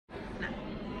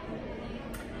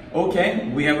Okay,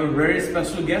 we have a very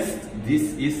special guest.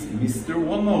 This is Mr.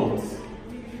 OneNote.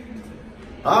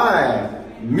 Hi,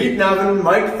 mitt navn er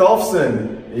Mike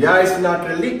Tholfsen. Jeg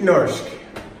snakker litt norsk.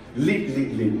 Litt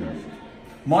norsk.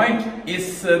 Mike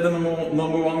is the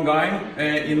number one guy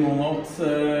in OneNote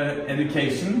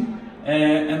education.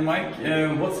 And Mike,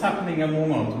 what's happening on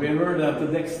OneNote? We heard that the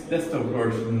desktop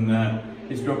version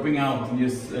is dropping out and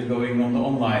just going on the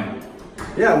online.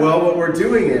 Yeah, well, what we're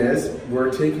doing is we're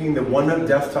taking the OneNote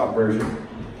desktop version,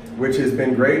 which has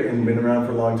been great and been around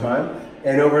for a long time.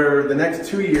 And over the next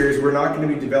 2 years, we're not going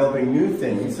to be developing new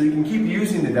things, so you can keep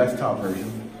using the desktop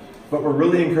version. But we're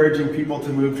really encouraging people to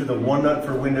move to the OneNote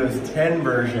for Windows 10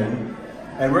 version.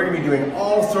 And we're going to be doing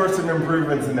all sorts of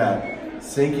improvements in that.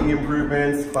 Syncing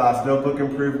improvements, class notebook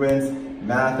improvements,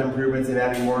 math improvements, and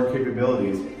adding more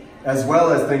capabilities. As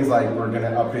well as things like we're going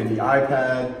to update the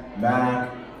iPad,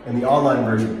 Mac, and the online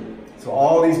version. So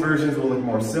all these versions will look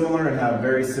more similar and have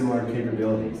very similar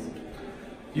capabilities.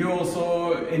 You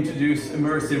also introduce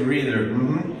immersive reader.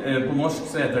 På norsk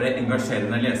så heter det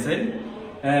engasjerende leser.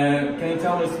 Can you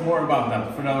tell us more about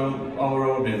that for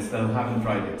our audience that haven't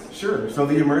tried it? Sure. So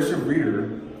the immersive reader,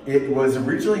 it was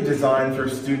originally designed for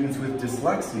students with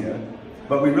dyslexia,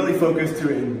 but we really focused to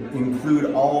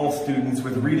include all students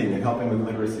with reading and helping with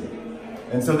literacy.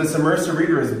 And so this immersive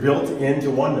reader is built into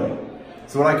OneNote.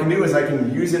 So what I can do is I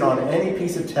can use it on any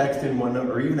piece of text in OneNote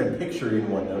or even a picture in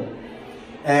OneNote.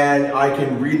 And I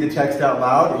can read the text out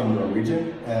loud in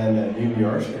Norwegian and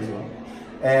nynorsk as well.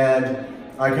 And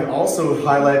I can also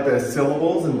highlight the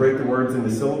syllables and break the words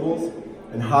into syllables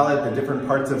and highlight the different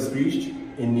parts of speech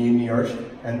in nynorsk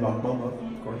and bokmål,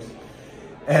 of course.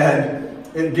 And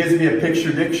it gives me a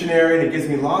picture dictionary and it gives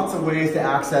me lots of ways to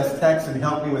access text and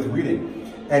help me with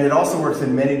reading. And it also works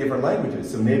in many different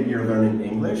languages. So maybe you're learning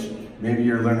English. Maybe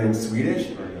you're learning Swedish,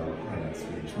 or no, not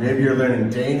Swedish. Maybe you're learning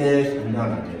Danish, no,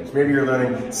 not Danish. Maybe you're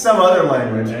learning some other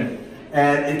language,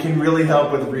 and it can really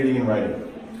help with reading and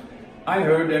writing. I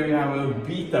heard that you have a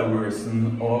beta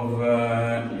version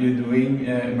of you doing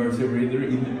immersive reader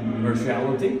in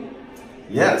virtuality.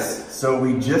 Yes, so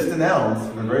we just announced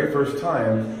for the very first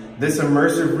time this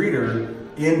immersive reader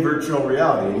in virtual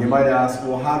reality. And you might ask,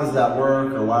 well, how does that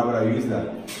work, or why would I use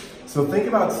that? So think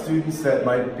about students that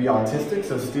might be autistic,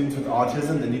 so students with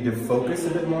autism that need to focus a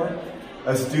bit more,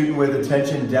 a student with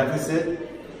attention deficit,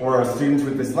 or a student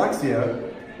with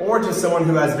dyslexia, or just someone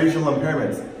who has visual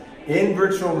impairments. In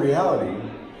virtual reality,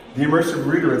 the immersive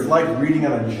reader, it's like reading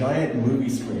on a giant movie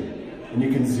screen. And you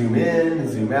can zoom in and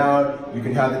zoom out, you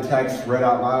can have the text read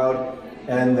out loud,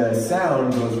 and the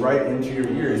sound goes right into your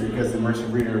ears because the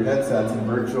immersive reader headsets and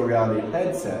virtual reality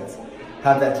headsets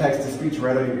have that text-to-speech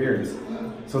right on your ears.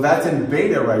 So that's in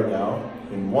beta right now.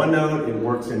 In OneNote, it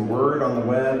works in Word on the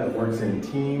web, it works in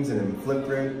Teams and in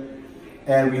Flipgrid.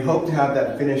 And we hope to have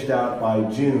that finished out by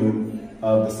June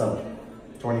of the summer,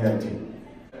 2019.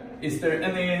 Is there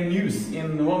any news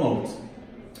in OneNote?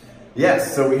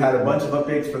 Yes, so we had a bunch of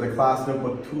updates for the class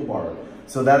notebook toolbar.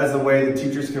 So that is the way the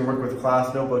teachers can work with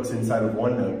class notebooks inside of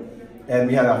OneNote. And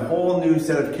we had a whole new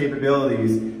set of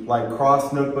capabilities like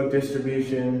cross notebook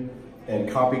distribution, and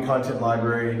copy content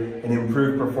library, and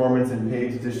improved performance and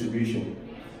page distribution.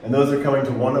 And those are coming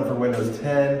to OneNote for Windows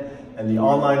 10, and the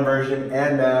online version,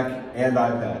 and Mac, and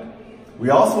iPad.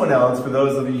 We also announced, for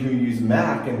those of you who use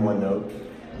Mac in OneNote,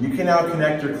 you can now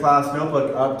connect your class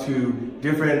notebook up to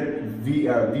different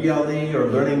VLE or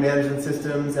learning management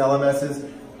systems, LMSs,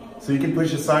 so you can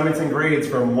push assignments and grades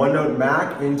from OneNote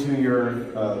Mac into your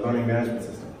learning management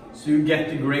system. So you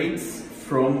get the grades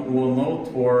from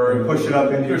OneNote, or push it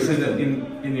up into your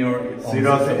in your so you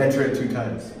don't have to enter it 2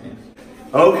 times. Yes.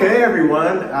 Okay,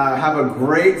 everyone, have a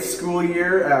great school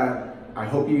year. I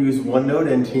hope you use OneNote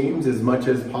and Teams as much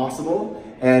as possible,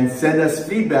 and send us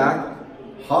feedback.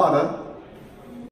 Ha det!